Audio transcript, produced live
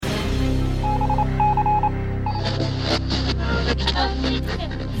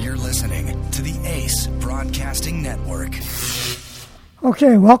Broadcasting Network.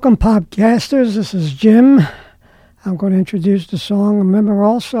 Okay, welcome, podcasters. This is Jim. I'm going to introduce the song. Remember, we're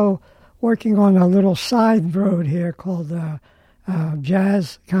also working on a little side road here called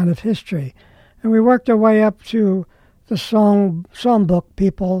Jazz Kind of History. And we worked our way up to the songbook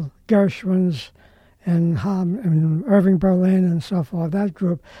people, Gershwin's and Irving Berlin and so forth, that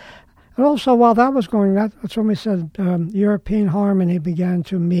group. And also, while that was going, that's when we said European harmony began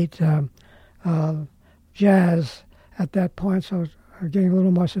to meet jazz at that point, so getting a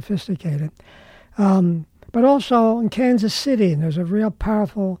little more sophisticated. But also in Kansas City, there's a real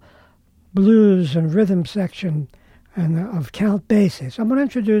powerful blues and rhythm section of Count Basie. So I'm going to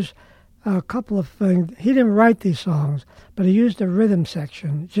introduce a couple of things. He didn't write these songs, but he used a rhythm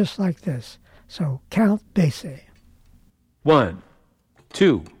section just like this. So Count Basie. 1,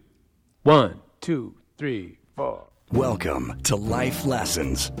 2, 1, 2, 3, 4. Welcome to Life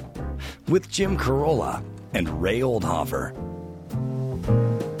Lessons with Jim Carolla and Ray Oldhofer.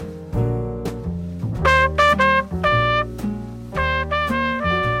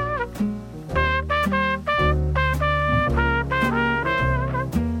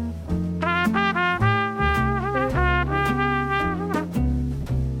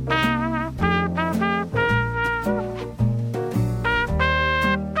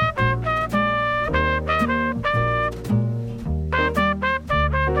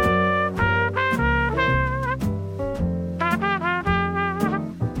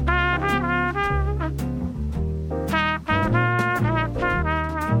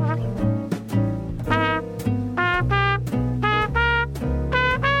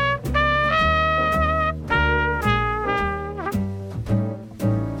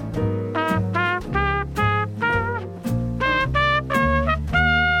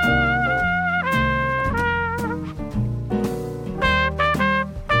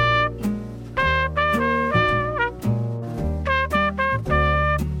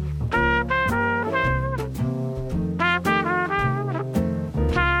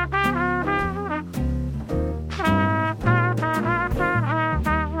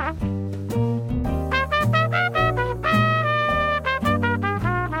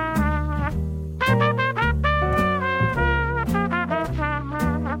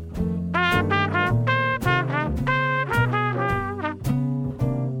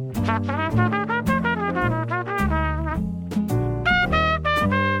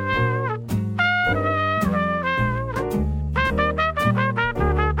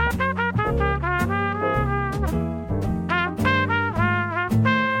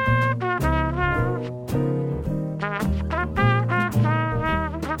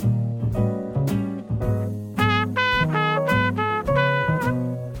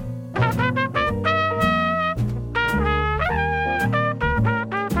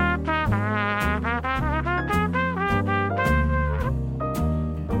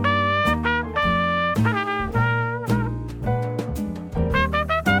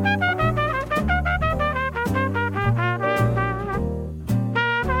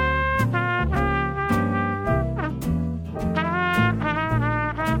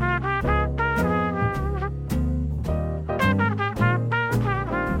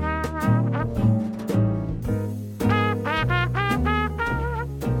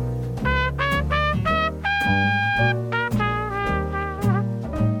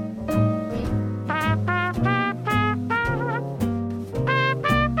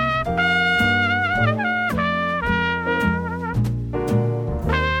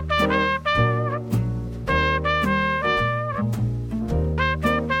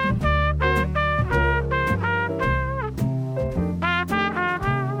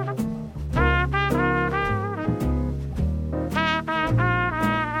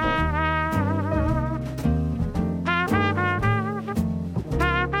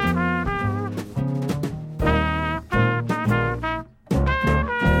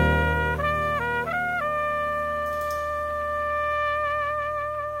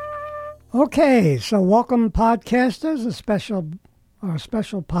 Okay, so welcome, podcasters. Our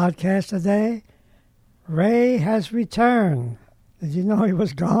special podcast today. Ray has returned. Did you know he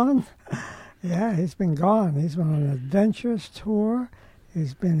was gone? Yeah, he's been gone. He's been on an adventurous tour.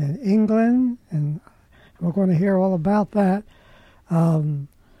 He's been in England, and we're going to hear all about that.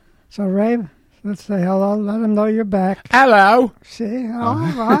 So, Ray, let's say hello. Let him know you're back. Hello. See? All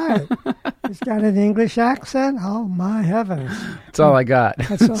right. He's got an English accent. Oh, my heavens. That's all I got.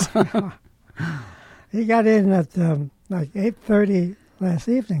 That's all. He got in at like 8:30 last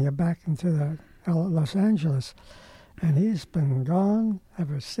evening. Back into the Los Angeles, and he's been gone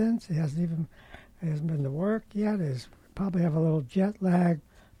ever since. He hasn't been to work yet. He's probably have a little jet lag,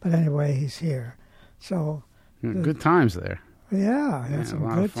 but anyway, he's here. So Good times there. yeah, Yeah, had some a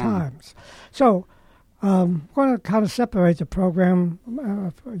lot good of fun. times. So I'm going to kind of separate the program.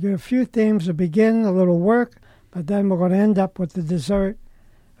 Get a few themes to begin, a little work, but then we're going to end up with the dessert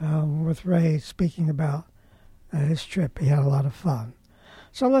with Ray speaking about his trip. He had a lot of fun.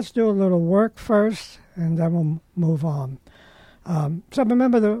 So let's do a little work first, and then we'll move on. So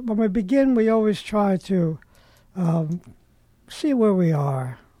remember, when we begin, we always try to see where we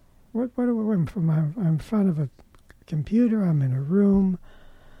are. What are we in from? I'm in front of a computer. I'm in a room.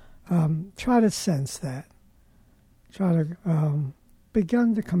 Try to sense that. Try to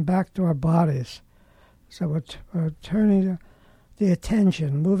begin to come back to our bodies. So we're turning the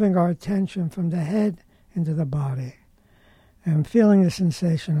attention, moving our attention from the head into the body, and feeling the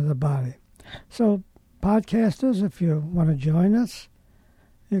sensation of the body. So, podcasters, if you want to join us,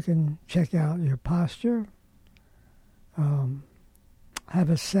 you can check out your posture, have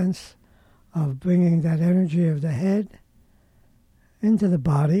a sense of bringing that energy of the head into the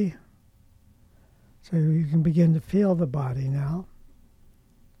body, so you can begin to feel the body now.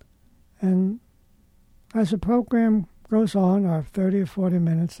 And as the program goes on, our 30 or 40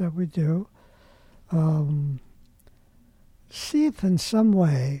 minutes that we do, see if in some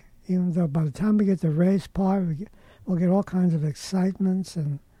way, even though by the time we get to Ray's part, we'll get all kinds of excitements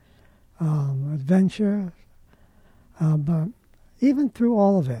and adventure. But even through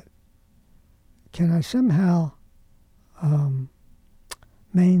all of it, can I somehow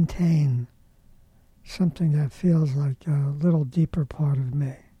maintain something that feels like a little deeper part of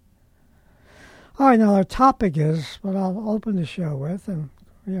me? All right, now our topic is what I'll open the show with, and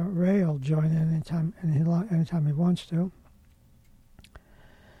Ray will join in anytime he wants to.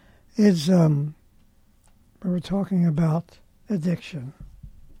 Is we're talking about addiction,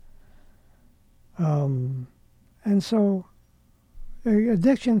 and so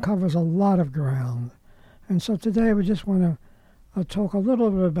addiction covers a lot of ground, and so today we just want to talk a little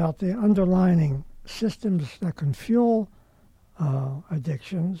bit about the underlying systems that can fuel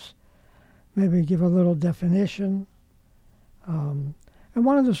addictions. Maybe give a little definition. And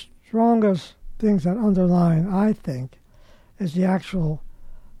one of the strongest things that underline, I think, is the actual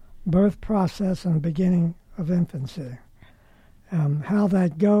birth process and beginning of infancy. How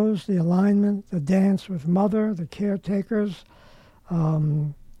that goes, the alignment, the dance with mother, the caretakers.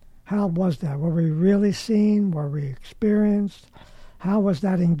 How was that? Were we really seen? Were we experienced? How was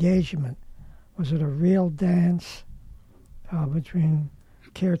that engagement? Was it a real dance between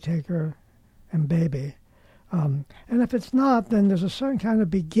caretaker and baby? And if it's not, then there's a certain kind of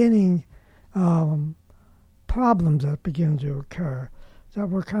beginning problems that begin to occur, that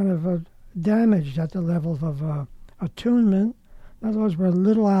were kind of damaged at the level of attunement. In other words, we're a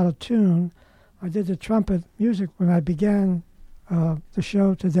little out of tune. I did the trumpet music when I began the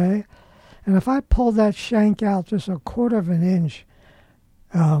show today, and if I pulled that shank out just a quarter of an inch,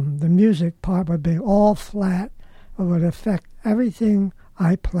 the music part would be all flat. It would affect everything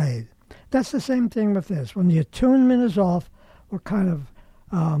I played. That's the same thing with this. When the attunement is off, we're kind of,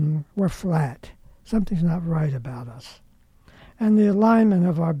 we're flat. Something's not right about us. And the alignment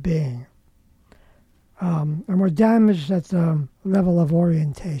of our being. And we're damaged at the level of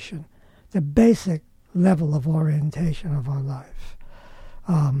orientation, the basic level of orientation of our life,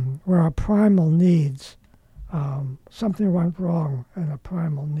 where our primal needs, something went wrong in our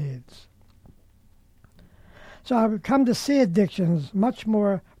primal needs. So I've come to see addictions much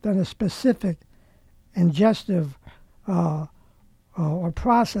more than a specific ingestive or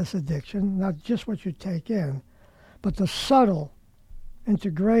process addiction, not just what you take in, but the subtle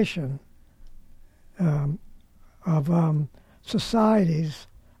integration of society's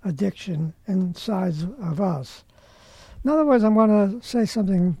addiction inside of us. In other words, I'm going to say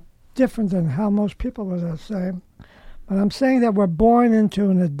something different than how most people would say, but I'm saying that we're born into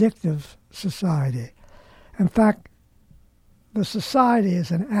an addictive society. In fact, the society is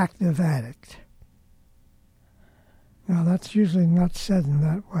an active addict. Now, that's usually not said in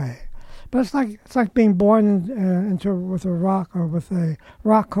that way, but it's like being born with a rock or with a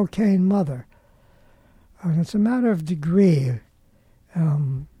rock cocaine mother. And it's a matter of degree,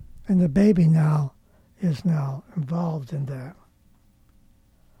 and the baby now is involved in that.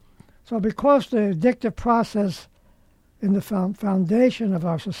 So, because the addictive process in the foundation of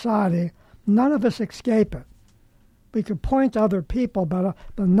our society, none of us escape it. We could point to other people, but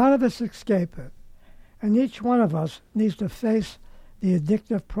none of us escape it. And each one of us needs to face the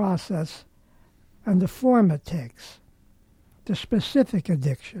addictive process and the form it takes, the specific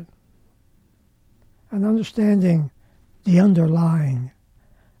addiction, and understanding the underlying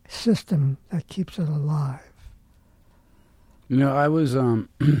system that keeps it alive. You know, I was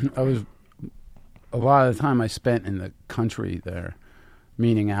a lot of the time I spent in the country there,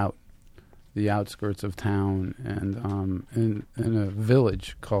 meaning out the outskirts of town, and in a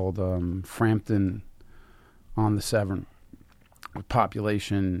village called Frampton on the Severn, with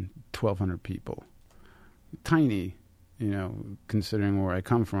population 1,200 people. Tiny, considering where I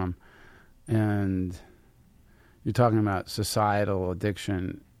come from. And you're talking about societal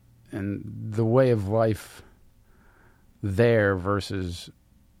addiction and the way of life there versus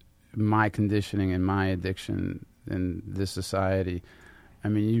my conditioning and my addiction in this society. I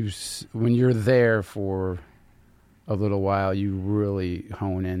mean, when you're there for a little while, you really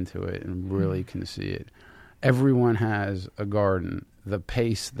hone into it and really can see it. Everyone has a garden. The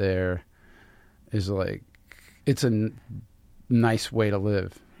pace there is like, it's a nice way to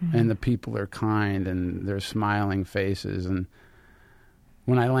live. Mm-hmm. And the people are kind and they're smiling faces. And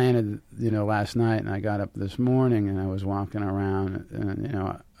when I landed, last night and I got up this morning and I was walking around,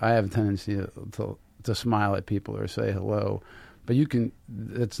 and, I have a tendency to smile at people or say hello. But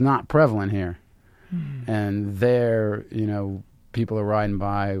it's not prevalent here. Mm. And there, people are riding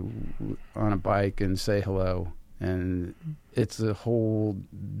by on a bike and say hello. And it's a whole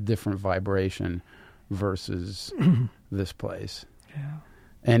different vibration versus this place. Yeah.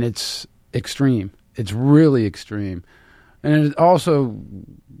 And it's extreme. It's really extreme. And it also,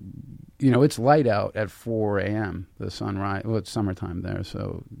 it's light out at 4 a.m., the sunrise. Well, it's summertime there,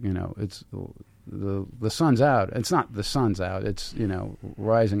 so, it's... The sun's out. It's not the sun's out. It's,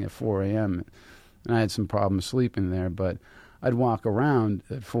 rising at 4 a.m. And I had some problems sleeping there, but I'd walk around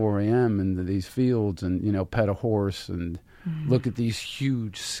at 4 a.m. into these fields and, pet a horse and look at these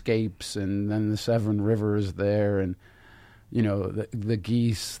huge scapes, and then the Severn River is there, and, the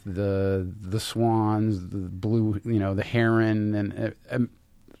geese, the swans, the blue, the heron, and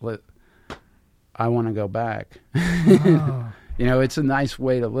I want to go back. Oh. It's a nice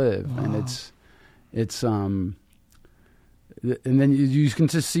way to live, wow. And it's and then you can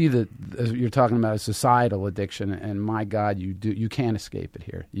just see that you're talking about a societal addiction, and my God, you can't escape it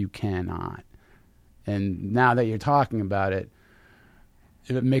here. You cannot. And now that you're talking about it,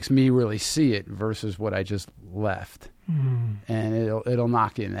 it makes me really see it versus what I just left. Mm. And it'll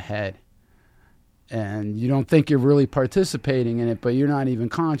knock you in the head. And you don't think you're really participating in it, but you're not even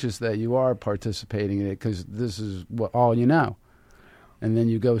conscious that you are participating in it because this is all you know. And then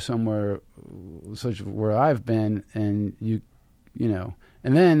you go somewhere such where I've been, and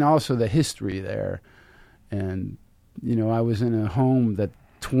and then also the history there. And, I was in a home that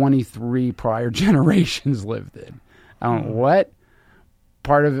 23 prior generations lived in. I don't know what.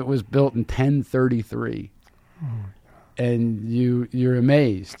 Part of it was built in 1033. Oh, and you're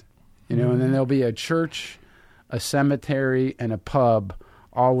amazed, and then there'll be a church, a cemetery, and a pub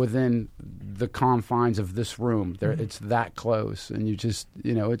all within the confines of this room. It's that close, and you just,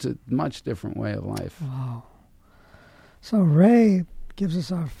 it's a much different way of life. Wow. So Ray gives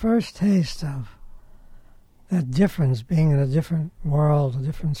us our first taste of that difference, being in a different world, a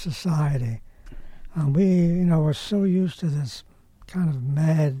different society. We're so used to this kind of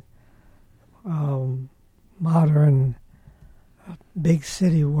mad, modern, big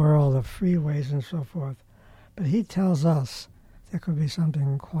city world of freeways and so forth. But he tells us there could be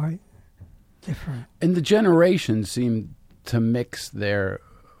something quite different. And the generations seem to mix there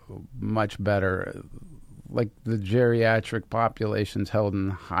much better. Like the geriatric population's held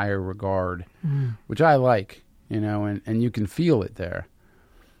in higher regard, which I like, and you can feel it there.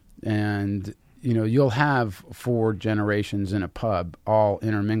 And, you'll have 4 generations in a pub all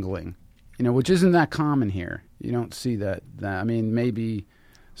intermingling, which isn't that common here. You don't see that. I mean, maybe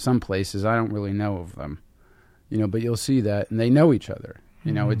some places, I don't really know of them. But you'll see that, and they know each other.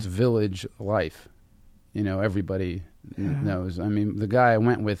 It's village life. Everybody knows. I mean, the guy I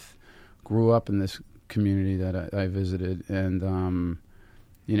went with grew up in this community that I visited, and,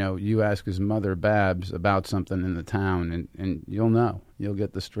 you ask his mother, Babs, about something in the town, and you'll know. You'll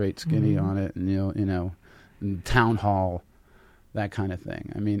get the straight skinny on it, and and town hall, that kind of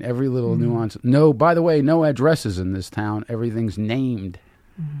thing. I mean, every little nuance. No, by the way, no addresses in this town. Everything's named,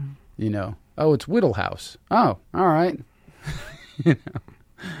 Oh, it's Whittle House. Oh, all right.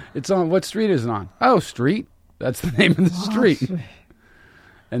 It's on, what street is it on? Oh, street. That's the name of the street.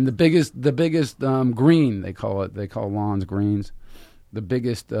 And the biggest green, they call lawns greens. The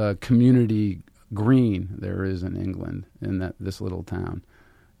biggest community green there is in England, in this little town,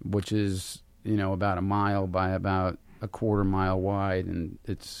 which is, about a mile by about a quarter mile wide, and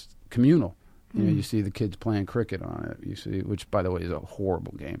it's communal. You see the kids playing cricket on it. You see, which by the way is a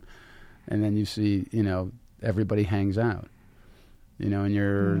horrible game. And then you see, everybody hangs out, and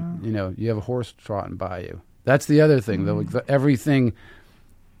you're, you have a horse trotting by you. That's the other thing, though. Everything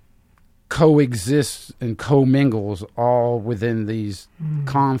coexists and commingles all within these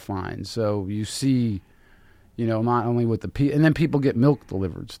confines. So you see, not only with the and then people get milk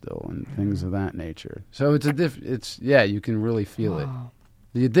delivered still and things of that nature. So it's you can really feel it.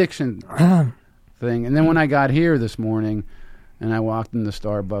 The addiction thing. And then when I got here this morning and I walked into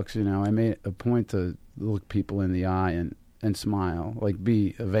Starbucks, I made a point to look people in the eye and smile, like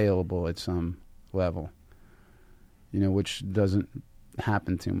be available at some level, which doesn't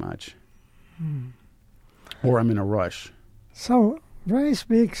happen too much. Or I'm in a rush. So Ray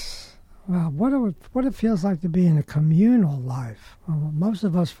speaks about what it feels like to be in a communal life. Well, most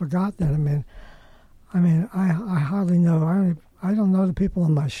of us forgot that. I hardly know. I don't know the people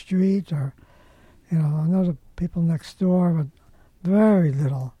on my street, or I know the people next door, but very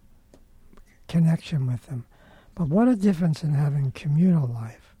little connection with them. But what a difference in having communal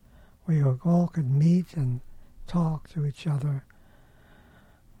life, where you all could meet and talk to each other.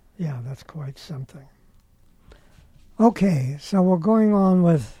 Yeah, that's quite something. Okay, so we're going on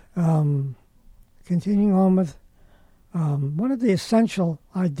with, continuing on with one of the essential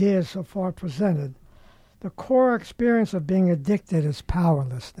ideas so far presented. The core experience of being addicted is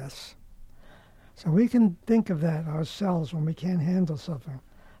powerlessness. So we can think of that ourselves when we can't handle something.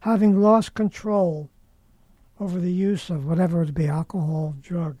 Having lost control over the use of whatever it be, alcohol,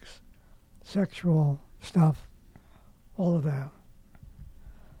 drugs, sexual stuff, all of that.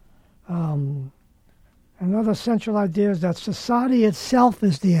 Another central idea is that society itself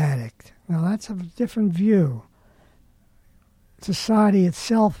is the addict. Now that's a different view. Society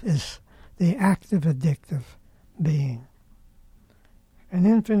itself is the active addictive being. An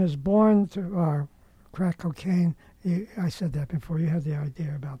infant is born to crack cocaine. I said that before. You had the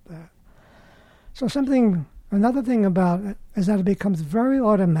idea about that. So another thing about it is that it becomes very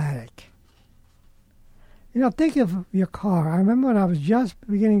automatic. Think of your car. I remember when I was just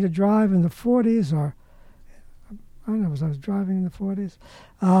beginning to drive in the 40s, or I don't know, was I driving in the 40s?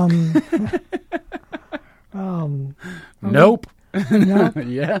 Nope. No?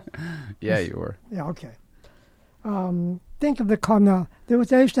 Yeah, you were. Yeah, okay. Think of the car now. They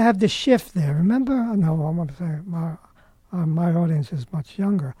used to have the shift there. Remember? No, I'm going to say my audience is much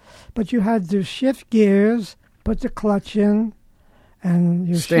younger. But you had to shift gears, put the clutch in, and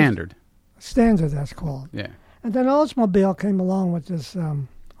you standard. Standard, that's called. Yeah. And then Oldsmobile came along with this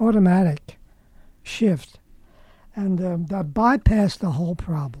automatic shift, and that bypassed the whole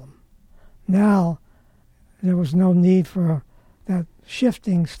problem. Now, there was no need for that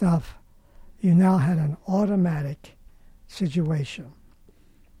shifting stuff. You now had an automatic situation.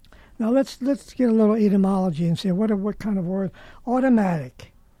 Now let's get a little etymology and see what kind of word.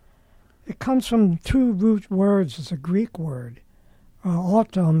 Automatic. It comes from two root words. It's a Greek word.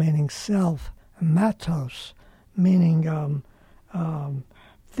 Auto meaning self, and matos meaning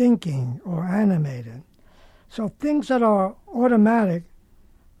thinking or animated. So things that are automatic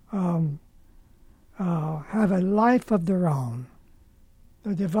have a life of their own.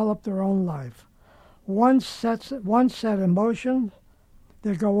 They develop their own life. Once set emotions,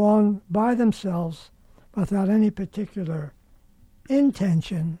 they go on by themselves without any particular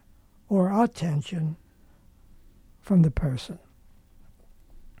intention or attention from the person.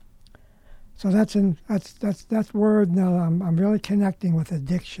 So that's word. Now I'm really connecting with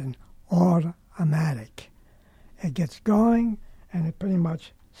addiction. Automatic. It gets going and it pretty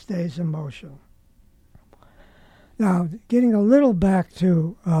much stays in motion. Now, getting a little back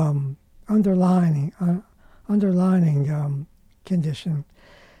to underlining condition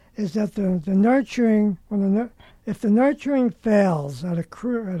is that the nurturing, if the nurturing fails at a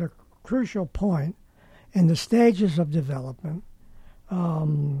crucial point in the stages of development,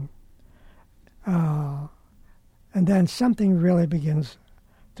 and then something really begins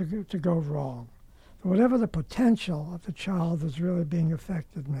to go wrong. Whatever the potential of the child is really being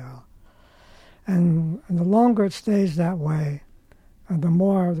affected now. And the longer it stays that way, the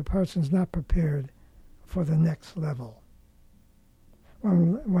more the person's not prepared for the next level.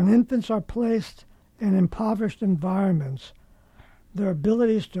 When infants are placed in impoverished environments, their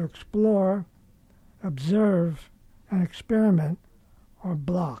abilities to explore, observe, and experiment are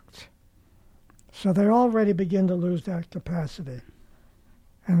blocked. So they already begin to lose that capacity,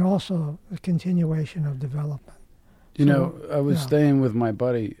 and also the continuation of development. I was staying with my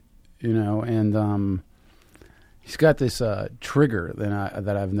buddy, and he's got this trigger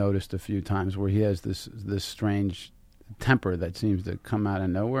that I've noticed a few times, where he has this strange temper that seems to come out of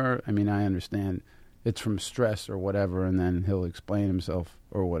nowhere. I mean, I understand it's from stress or whatever, and then he'll explain himself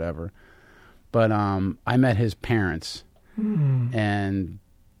or whatever. But I met his parents, and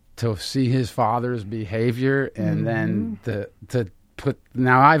to see his father's behavior, and then to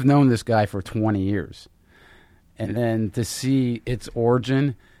now I've known this guy for 20 years. And then to see its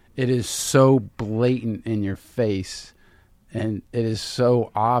origin, it is so blatant in your face, and it is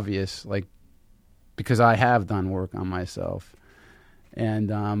so obvious, like, because I have done work on myself, and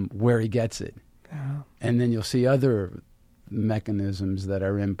where he gets it. Yeah. And then you'll see other mechanisms that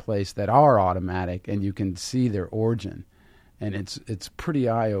are in place that are automatic, and you can see their origin, and it's pretty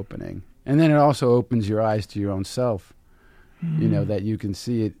eye-opening. And then it also opens your eyes to your own self. You know, that you can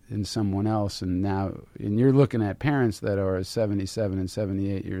see it in someone else. And you're looking at parents that are 77 and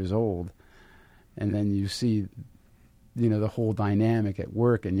 78 years old, and then you see, you know, the whole dynamic at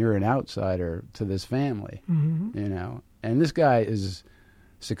work, and you're an outsider to this family, you know. And this guy is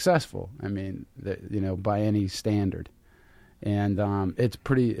successful, I mean, you know, by any standard. And it's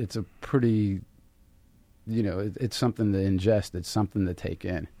a pretty, you know, it's something to ingest. It's something to take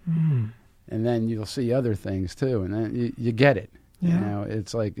in. And then you'll see other things too, and then you get it. Yeah. You know,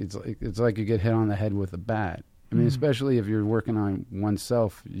 it's like you get hit on the head with a bat. I mean, especially if you're working on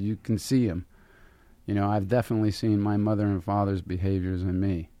oneself, you can see them. You know, I've definitely seen my mother and father's behaviors in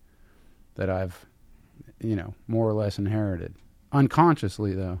me that I've, you know, more or less inherited,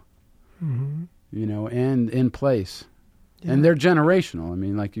 unconsciously though. You know, and in place, and they're generational. I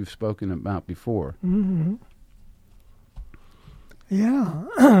mean, like you've spoken about before. Yeah.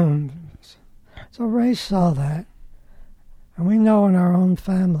 So Ray saw that, and we know in our own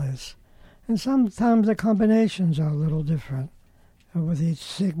families, and sometimes the combinations are a little different with each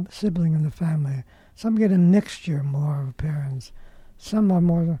sibling in the family. Some get a mixture more of parents. Some are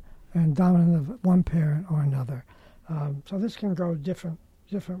more dominant of one parent or another. So this can go different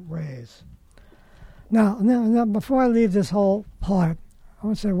ways. Now, before I leave this whole part, I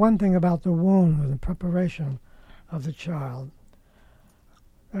want to say one thing about the womb and the preparation of the child.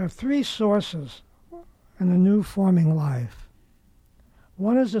 There are three sources in a new forming life.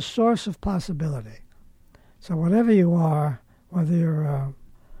 One is the source of possibility. So whatever you are, whether you're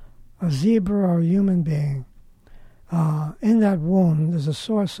a zebra or a human being, in that womb there's a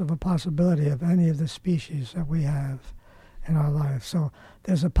source of a possibility of any of the species that we have in our life. So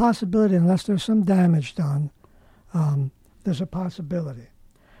there's a possibility, unless there's some damage done, there's a possibility.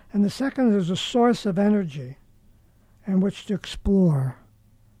 And the second is a source of energy in which to explore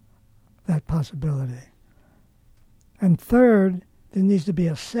that possibility. And third, there needs to be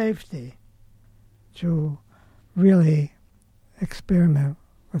a safety to really experiment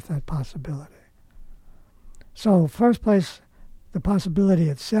with that possibility. So first place, the possibility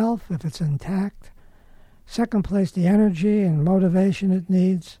itself, if it's intact. Second place, the energy and motivation it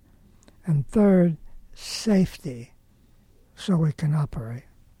needs. And third, safety, so it can operate.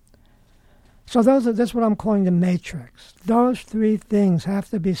 So that's what I'm calling the matrix. Those three things have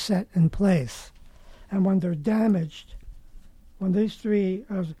to be set in place. And when they're damaged, when these three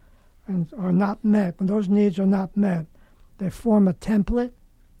are not met, when those needs are not met, they form a template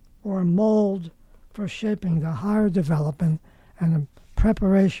or a mold for shaping the higher development and the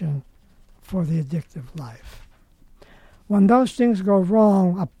preparation for the addictive life. When those things go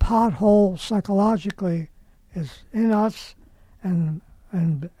wrong, a pothole psychologically is in us, and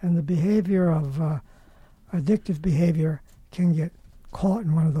the behavior of addictive behavior can get caught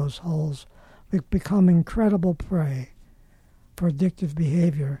in one of those holes. We become incredible prey for addictive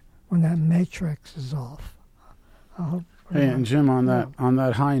behavior when that matrix is off. I hope. Hey, and Jim, on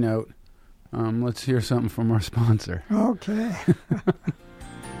that high note, let's hear something from our sponsor. Okay.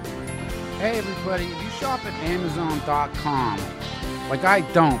 Hey, everybody, if you shop at Amazon.com, like I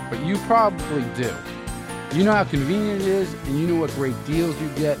don't, but you probably do, you know how convenient it is, and you know what great deals you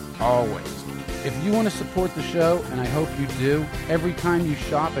get always. If you want to support the show, and I hope you do, every time you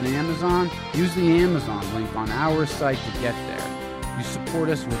shop at Amazon, use the Amazon link on our site to get there. You support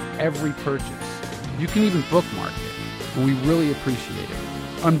us with every purchase. You can even bookmark it, and we really appreciate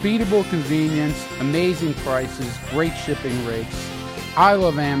it. Unbeatable convenience, amazing prices, great shipping rates. I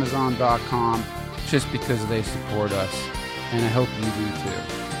love Amazon.com just because they support us, and I hope you do too.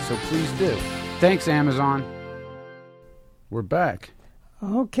 So please do. Thanks, Amazon. We're back.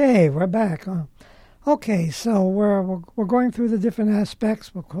 Okay, we're back. Okay, so we're going through the different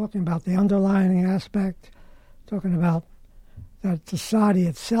aspects. We're talking about the underlying aspect, talking about that society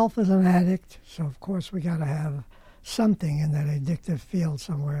itself is an addict. So, of course, we got to have something in that addictive field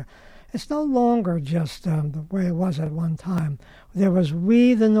somewhere. It's no longer just the way it was at one time. There was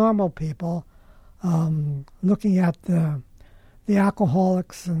we, the normal people, looking at the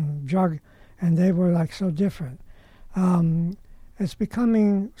alcoholics and drug, and they were like so different. It's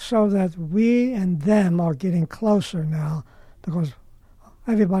becoming so that we and them are getting closer now because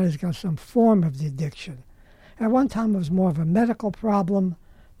everybody's got some form of the addiction. At one time, it was more of a medical problem,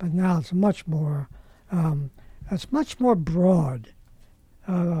 but now it's much more broad.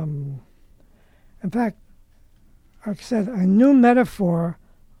 In fact, like I said, a new metaphor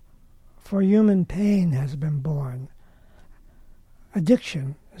for human pain has been born.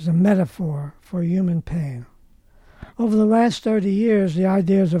 Addiction is a metaphor for human pain. Over the last 30 years, the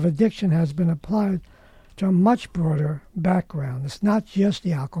ideas of addiction has been applied to a much broader background. It's not just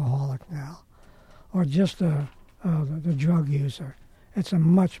the alcoholic now, or just the drug user. It's a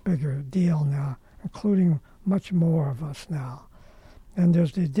much bigger deal now, including much more of us now. And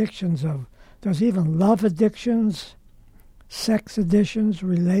there's the addictions there's even love addictions, sex addictions,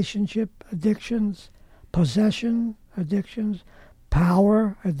 relationship addictions, possession addictions,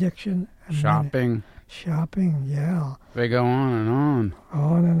 power addiction. Shopping. Shopping, yeah. They go on and on.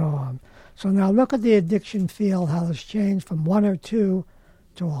 On and on. So now look at the addiction field, how it's changed from one or two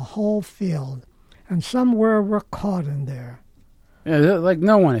to a whole field. And somewhere we're caught in there. Yeah, like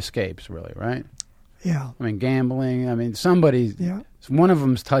no one escapes, really, right? Yeah. I mean, gambling. I mean, somebody's. Yeah. One of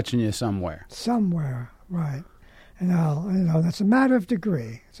them's touching you somewhere. Somewhere, right. And now, that's a matter of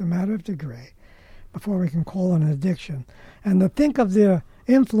degree. It's a matter of degree before we can call it an addiction. And to think of the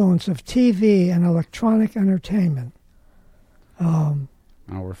influence of TV and electronic entertainment.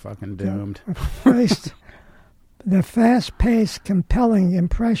 We're fucking doomed. The fast-paced, compelling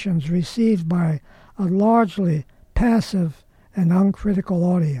impressions received by a largely passive and uncritical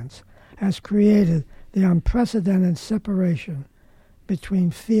audience has created the unprecedented separation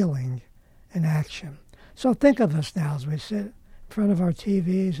between feeling and action. So think of us now as we sit in front of our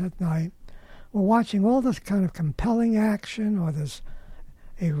TVs at night. We're watching all this kind of compelling action or this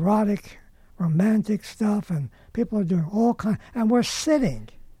erotic, romantic stuff, and people are doing all kinds, and we're sitting.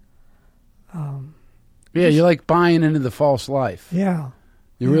 Yeah, you're like buying into the false life. Yeah.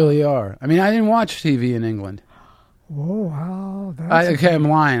 You really are. I mean, I didn't watch TV in England. Whoa, wow. I'm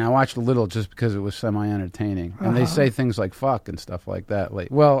lying. I watched a little just because it was semi-entertaining. And they say things like fuck and stuff like that.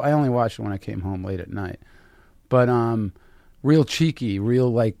 Well, I only watched it when I came home late at night. But real cheeky, real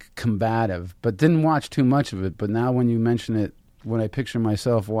like combative. But didn't watch too much of it. But now when you mention it, when I picture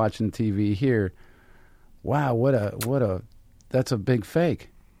myself watching TV here, wow, that's a big fake.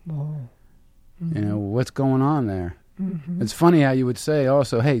 Whoa. Mm-hmm. You know, what's going on there? Mm-hmm. It's funny how you would say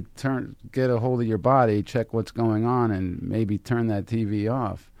also, hey, get a hold of your body, check what's going on, and maybe turn that TV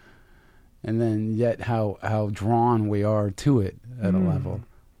off. And then yet how drawn we are to it at a level.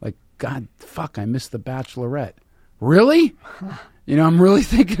 Like, God, fuck, I missed The Bachelorette. Really? You know, I'm really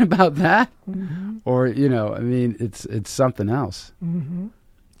thinking about that? Mm-hmm. Or, you know, I mean, it's something else. Mm-hmm.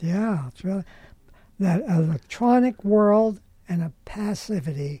 Yeah, it's really that electronic world and a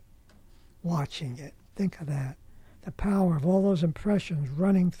passivity watching it. Think of that. The power of all those impressions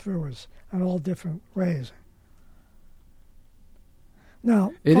running through us in all different ways.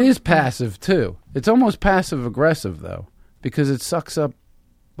 Now, it is passive, too. It's almost passive-aggressive, though, because it sucks up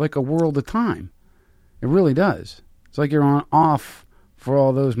like a world of time. It really does. It's like you're off for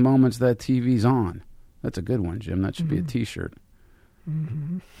all those moments that TV's on. That's a good one, Jim. That should be a T-shirt.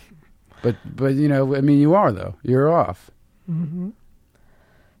 Mm-hmm. But you know, I mean, you are, though. You're off. Mm-hmm.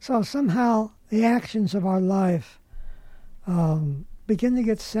 So somehow the actions of our life begin to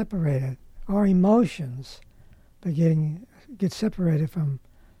get separated. Our emotions get separated from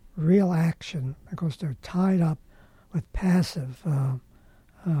real action because they're tied up with passive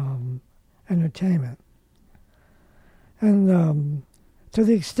entertainment. And to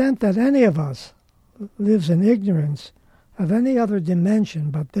the extent that any of us lives in ignorance of any other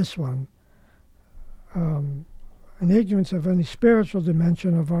dimension but this one, in ignorance of any spiritual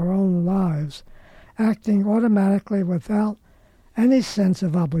dimension of our own lives, acting automatically without any sense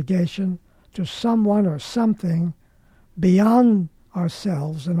of obligation to someone or something beyond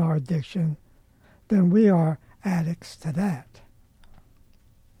ourselves and our addiction, then we are addicts to that.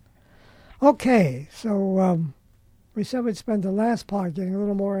 Okay, so we said we'd spend the last part getting a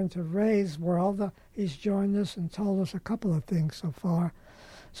little more into Ray's world. He's joined us and told us a couple of things so far.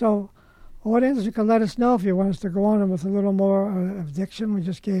 So, audience, you can let us know if you want us to go on with a little more addiction. We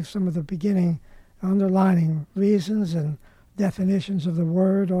just gave some of the beginning underlining reasons and definitions of the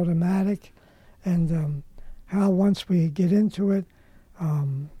word automatic, and how once we get into it,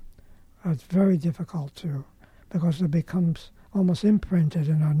 it's very difficult to, because it becomes almost imprinted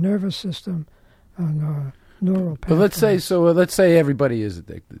in our nervous system and our neural pathways. But let's say everybody is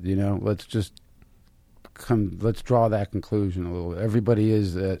addicted. You know, let's draw that conclusion a little. Everybody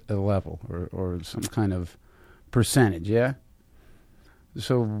is at a level or some kind of percentage. Yeah.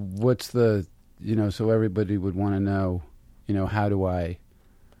 So what's the, you know, so everybody would want to know, you know, how do I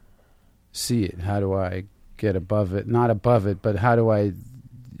see it? How do I get above it? Not above it, but how do I,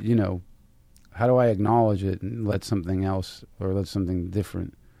 how do I acknowledge it and let something else or let something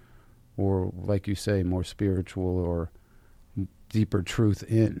different or, like you say, more spiritual or deeper truth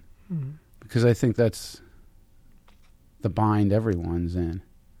in? Mm-hmm. Because I think that's the bind everyone's in.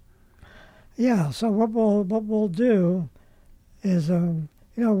 Yeah. So what we'll do is,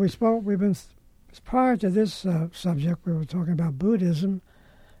 we've been prior to this subject, we were talking about Buddhism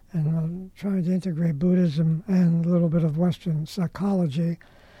and trying to integrate Buddhism and a little bit of Western psychology.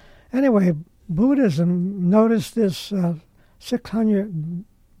 Anyway, Buddhism noticed this 600.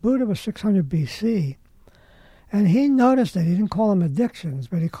 Buddha was 600 BC, and he noticed it. He didn't call them addictions,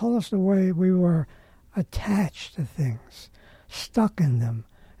 but he called us the way we were attached to things, stuck in them.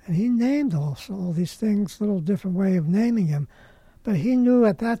 And he named also all these things, a little different way of naming them. But he knew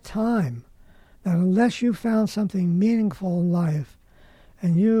at that time that unless you found something meaningful in life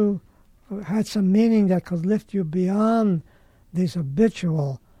and you had some meaning that could lift you beyond these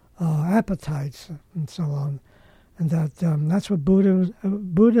habitual appetites and so on, and that that's what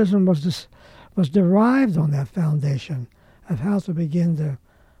Buddhism was derived on, that foundation of how to begin to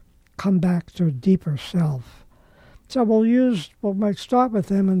come back to a deeper self. So we might start with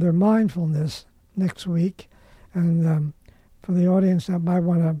them and their mindfulness next week, and for the audience that might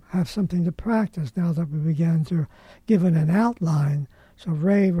want to have something to practice now that we began to give it an outline. So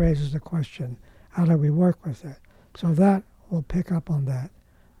Ray raises the question, how do we work with it? So that we'll pick up on that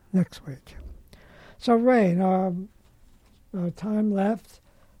next week. So Ray, time left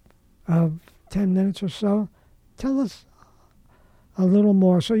of 10 minutes or so. Tell us a little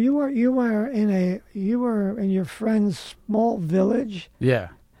more. So you were in your friend's small village. Yeah.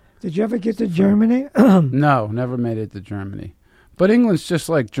 Did you ever get to Germany? No, never made it to Germany. But England's just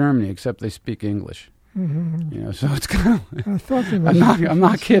like Germany, except they speak English. Mm-hmm. So it's kind of. I thought it was. I'm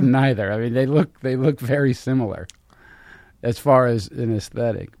not kidding either. I mean, they look very similar, as far as an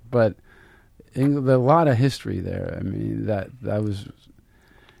aesthetic. But England, there's a lot of history there. I mean, that was.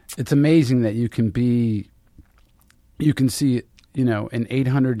 It's amazing that you can see, an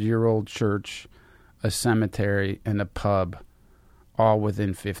 800-year-old church, a cemetery, and a pub, all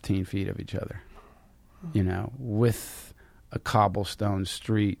within 15 feet of each other. With a cobblestone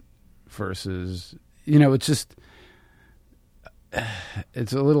street versus, it's just,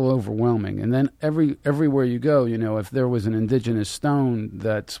 it's a little overwhelming. And then everywhere you go, if there was an indigenous stone,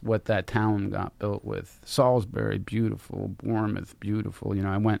 that's what that town got built with. Salisbury, beautiful. Bournemouth, beautiful.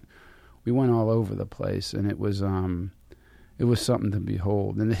 We went all over the place, and it was something to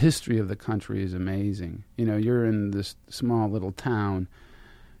behold. And the history of the country is amazing. You're in this small little town,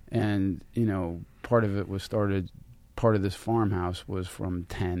 and, part of this farmhouse was from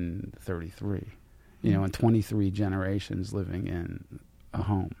 1033, and 23 generations living in a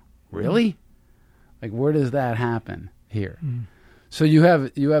home. Really? Like, where does that happen here? Mm. So you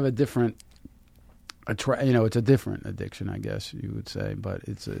have a different, it's a different addiction, I guess you would say, but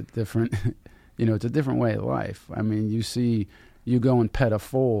it's a different, it's a different way of life. I mean, you go and pet a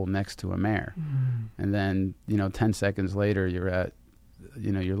foal next to a mare, and then, 10 seconds later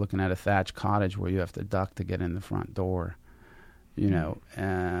you're looking at a thatched cottage where you have to duck to get in the front door.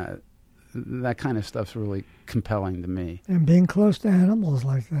 That kind of stuff's really compelling to me. And being close to animals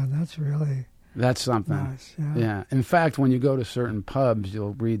like that, that's something. Nice, yeah. In fact, when you go to certain pubs,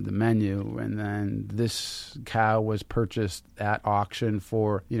 you'll read the menu, and then this cow was purchased at auction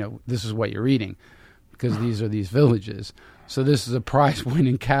for, this is what you're eating, because these are these villages. So this is a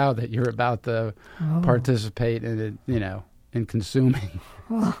prize-winning cow that you're about to participate in, in consuming.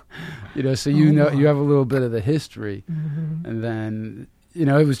 So you have a little bit of the history. Mm-hmm. And then,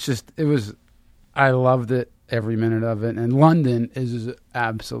 I loved it, every minute of it. And London is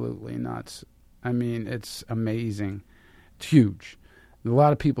absolutely nuts. I mean, it's amazing. It's huge. A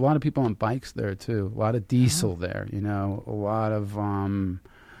lot of people on bikes there too. A lot of diesel there, a lot of,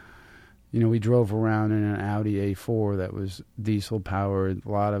 we drove around in an Audi A4 that was diesel powered. A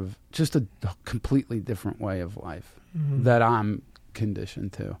lot of just a completely different way of life that I'm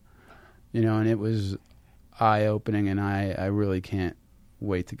conditioned to, and it was eye-opening, and I really can't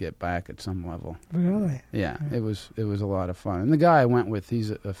wait to get back at some level. Really? Yeah, it was a lot of fun. And the guy I went with,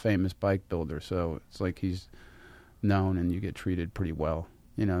 he's a famous bike builder, so it's like he's known, and you get treated pretty well.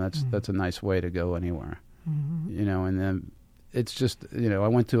 That's a nice way to go anywhere. Mm-hmm. And then it's just, I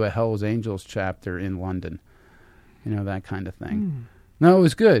went to a Hells Angels chapter in London, that kind of thing. No, it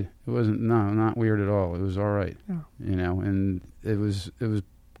was good. It wasn't, not weird at all. It was all right. Yeah. And it was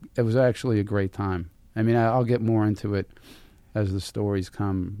actually a great time. I mean, I'll get more into it as the stories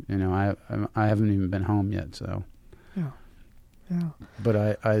come. I haven't even been home yet, so. Yeah.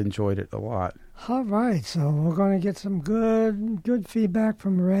 But I enjoyed it a lot. All right, so we're going to get some good feedback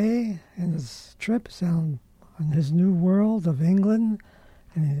from Ray and his trips on his new world of England,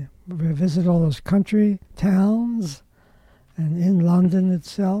 and he visit all those country towns, and in London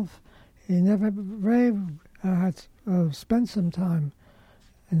itself. Ray had spent some time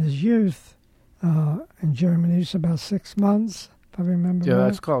in his youth in Germany, just about 6 months, if I remember Yeah, right.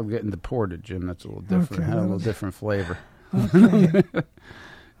 that's called getting deported, Jim. That's a little different. Okay, Had a that little was- different flavor. Okay.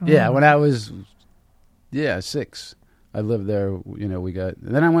 Yeah, when I was 6, I lived there. And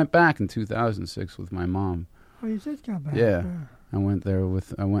then I went back in 2006 with my mom. Oh, you did go back. Yeah. I went to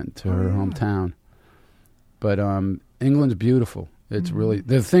her yeah. hometown. But England's beautiful. It's Mm-hmm. really,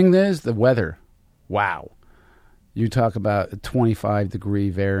 the thing is the weather. Wow. You talk about a 25-degree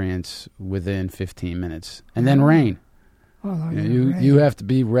variance within 15 minutes. And then rain. Oh, You have to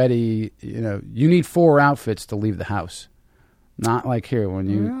be ready. You need 4 outfits to leave the house. Not like here when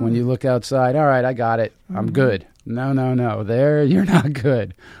you look outside. All right, I got it. I'm good. No. There, you're not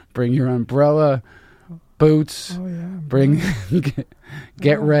good. Bring your umbrella, boots. Oh, yeah. Bring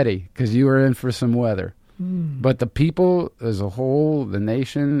get ready because you are in for some weather. But the people as a whole, the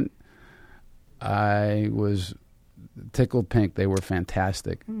nation, I was tickled pink. They were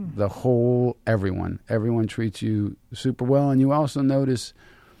fantastic. Everyone treats you super well, and you also notice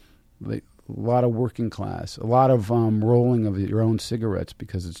a lot of working class, a lot of rolling of your own cigarettes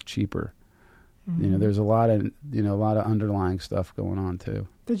because it's cheaper. There's a lot of underlying stuff going on too.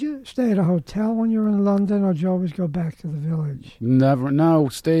 Did you stay at a hotel when you were in London, or did you always go back to the village? No,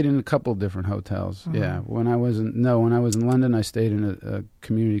 stayed in a couple of different hotels. Yeah, when I was in London, I stayed in a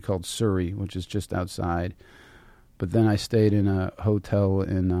community called Surrey, which is just outside. But then I stayed in a hotel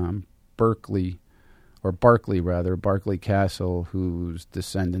in Berkeley Castle, whose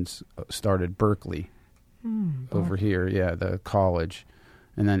descendants started Berkeley over here. Yeah, the college.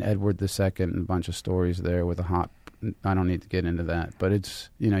 And then Edward II and a bunch of stories there with I don't need to get into that. But it's,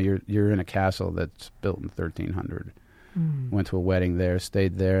 you're in a castle that's built in 1300. Went to a wedding there,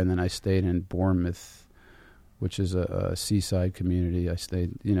 stayed there, and then I stayed in Bournemouth, which is a seaside community. I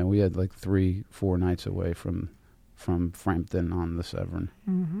stayed, we had like 3-4 nights away from Frampton on the Severn.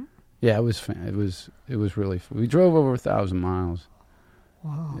 Mm-hmm. Yeah, it was really fun. We drove over 1,000 miles.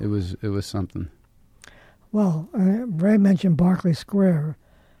 Wow. It was something. Well, Ray mentioned Berkeley Square.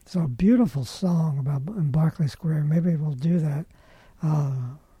 It's a beautiful song about in Berkeley Square. Maybe we'll do that.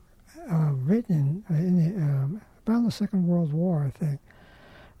 Written around the Second World War, I think.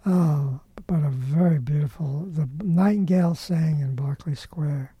 But a very beautiful. The Nightingale sang in Berkeley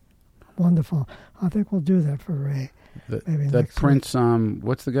Square. Wonderful. I think we'll do that for Ray. Maybe That next Prince,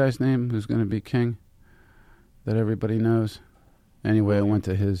 what's the guy's name who's going to be king? That everybody knows. Anyway, I went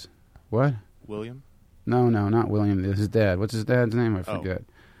to his what? William? No, not William. His dad. What's his dad's name? I forget.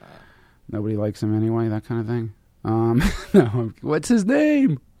 Nobody likes him anyway. That kind of thing. No. What's his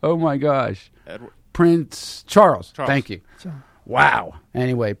name? Oh my gosh. Edward. Prince Charles. Charles. Thank you. So, Wow.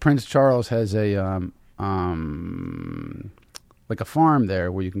 Anyway, Prince Charles has a like a farm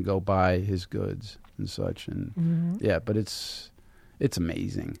there where you can go buy his goods and such, and yeah, but it's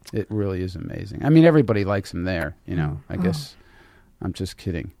amazing. It really is amazing. I mean, everybody likes him there. I guess I'm just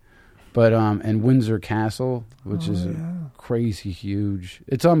kidding. But and Windsor Castle, which is crazy huge.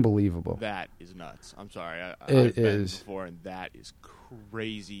 It's unbelievable. That is nuts. I'm sorry. I've It been is. before, and that is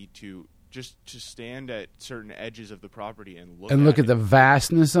crazy to just to stand at certain edges of the property and look at the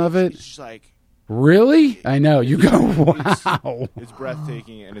vastness of it. It's just like Really? I know. You go, wow. it's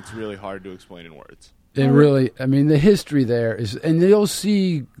breathtaking, and it's really hard to explain in words. It really, I mean, the history there is, and you'll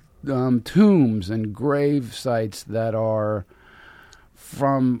see tombs and grave sites that are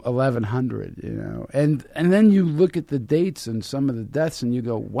from 1100, and then you look at the dates and some of the deaths, and you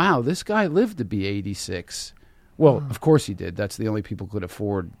go, wow, this guy lived to be 86. Well, of course he did. That's the only people who could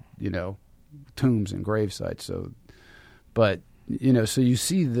afford, tombs and grave sites. So, but so you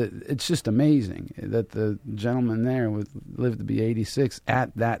see that it's just amazing that the gentleman there lived to be 86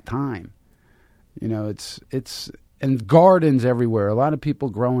 at that time. It's and gardens everywhere. A lot of people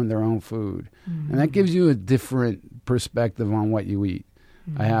growing their own food, and that gives you a different perspective on what you eat.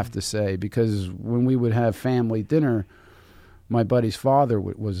 I have to say, because when we would have family dinner, my buddy's father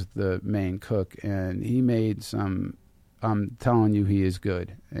was the main cook, and he made some. I'm telling you, he is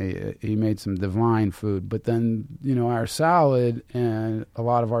good. He made some divine food. But then, our salad and a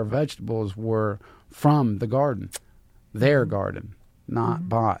lot of our vegetables were from the garden, their garden, not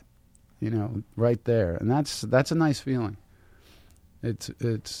bought. Right there, and that's a nice feeling.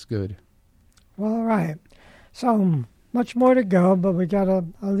 It's good. well, all right. So much more to go, but we got at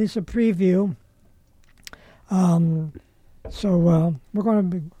least a preview. So we're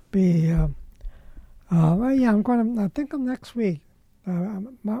going to I think I'm next week.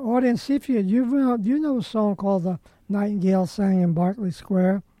 My audience, see if you know a song called "The Nightingale Sang in Berkeley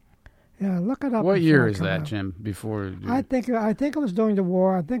Square." Yeah, look it up. What year is that, Jim? Before I think it was during the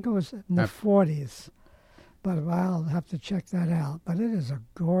war. I think it was in the 40s, but I'll have to check that out. But it is a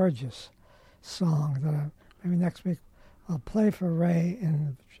gorgeous song that maybe next week I'll play for Ray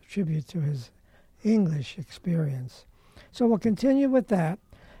in tribute to his English experience. So we'll continue with that,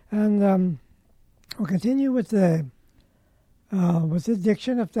 and we'll continue with the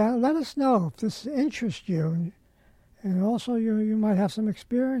diction. If that, let us know if this interests you, and also you might have some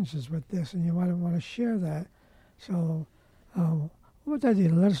experiences with this, and you might want to share that. So, what did I do?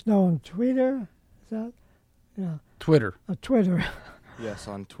 Let us know on Twitter. Is that Twitter? Twitter. Yes,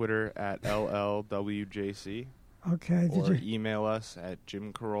 on Twitter at LLWJC. Okay. Or email us at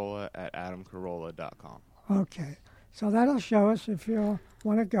jimcarolla@adamcarolla.com. Okay. So that'll show us if you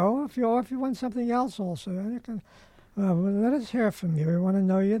want to go, if you want something else also. You can let us hear from you. We want to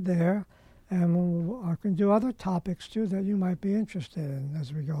know you're there, and I can do other topics too that you might be interested in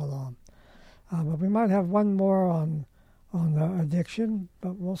as we go along. But we might have one more on addiction,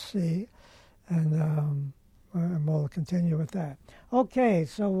 but we'll see, and we'll continue with that. Okay,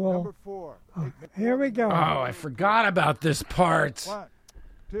 so we'll. Number 4. Here we go. Oh, I forgot about this part. 1,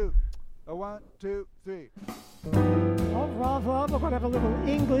 2, 1, 2, 3. Oh, we're going to have a little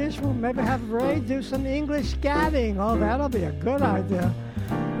English. We'll maybe have Ray do some English scatting. Oh, that'll be a good idea.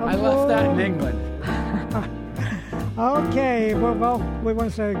 I left that in England. Okay, well, we want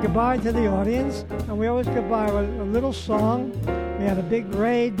to say goodbye to the audience, and we always goodbye with a little song. We had a big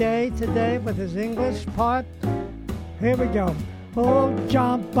Ray day today with his English part. Here we go. Oh,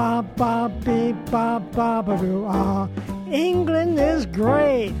 jump, bop, bop, beep, bop, bop, doo, ah. England is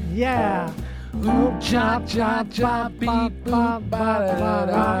great, yeah. Ooh, chop, chop, chop, beep, boop,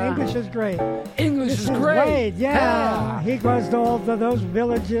 ba-da-da-da. English is great. English is great. Yeah. He goes to all those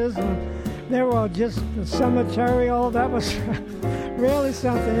villages, and they were all just the cemetery. All that was really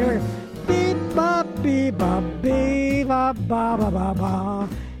something. Here we go. Beep, bop, beep, bop, beep, bop, ba, ba, ba, ba.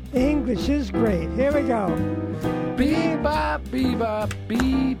 English is great. Here we go. Beep, bop, beep, bop,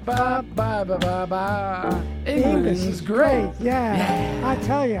 beep, bop, ba, ba, ba, ba. English is great. Yeah. I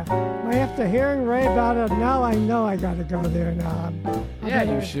tell you, after hearing Ray about it, now I know I got to go there now. Yeah,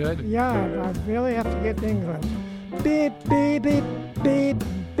 you should. Yeah, I really have to get to England. Beep, beep, beep, beep,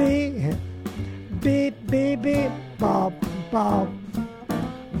 beep. Beep, beep, beep, bop, bop.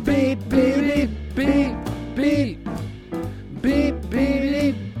 Beep, beep, beep, beep, beep. Beep, beep,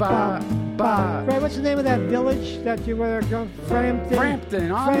 beep, ba, ba. Ray, what's the name of that village that you were going?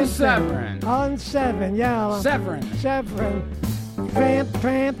 Frampton, on Severn. On Severn, yeah. Severn. Tramp,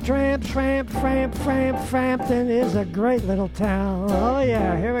 Frampton is a great little town. Oh,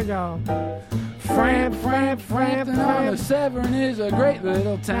 yeah, here we go. Frampton on the Severn is a great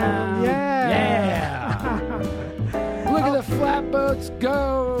little town. Yeah. Look at the flatboats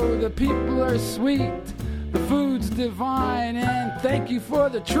go, the people are sweet. The food's divine, and thank you for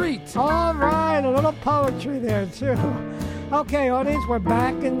the treat. All right, a little poetry there, too. Okay, audience, we're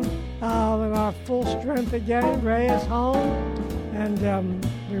back in our full strength again. Ray is home, and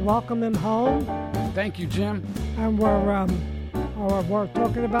we welcome him home. Thank you, Jim. And we're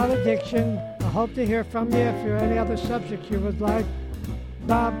talking about addiction. I hope to hear from you if there are any other subjects you would like.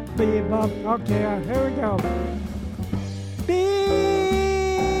 Bob, beep, bob. Okay, here we go. Beep.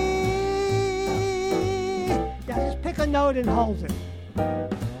 Just pick a note and hold it.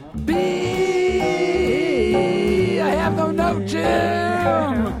 B. I have no note,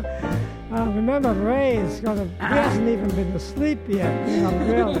 Jim. Remember, Ray is he hasn't even been to sleep yet.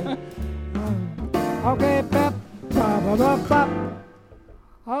 Really. Okay, bop, bop, bop, bop.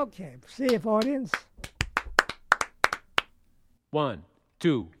 Okay, see if audience. 1,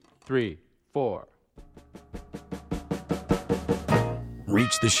 2, 3, 4.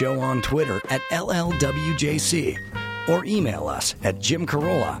 Reach the show on Twitter at LLWJC or email us at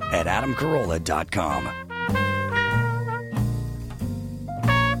jimcarolla@adamcarolla.com.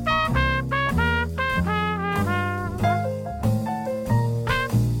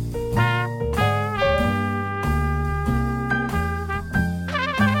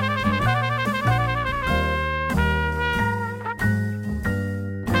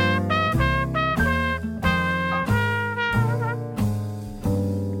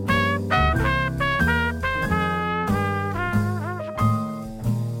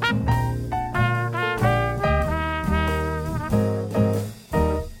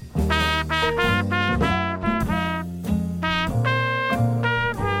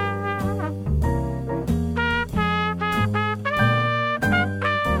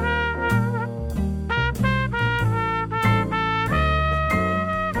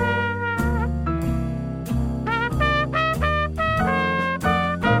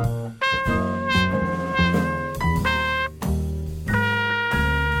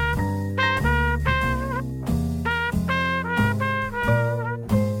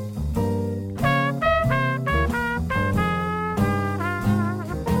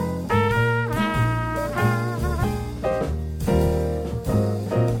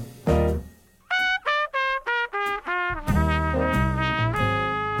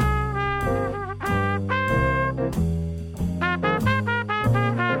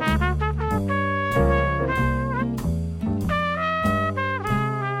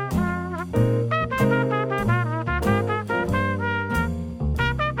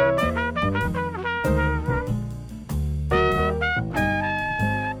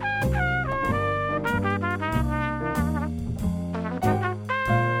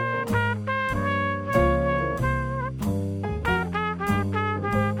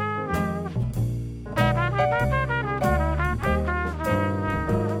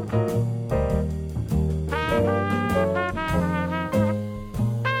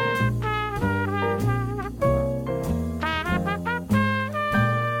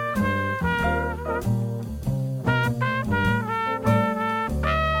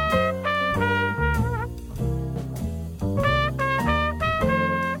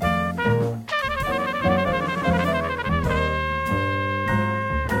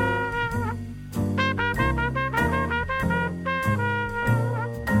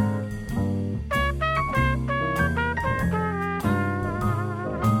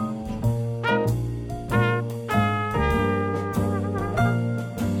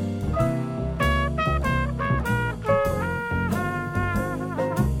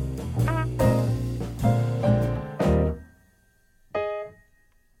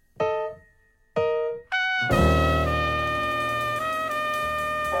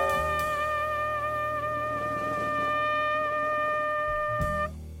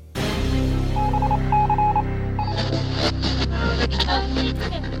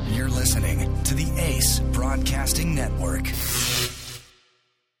 You're listening to the Ace Broadcasting Network.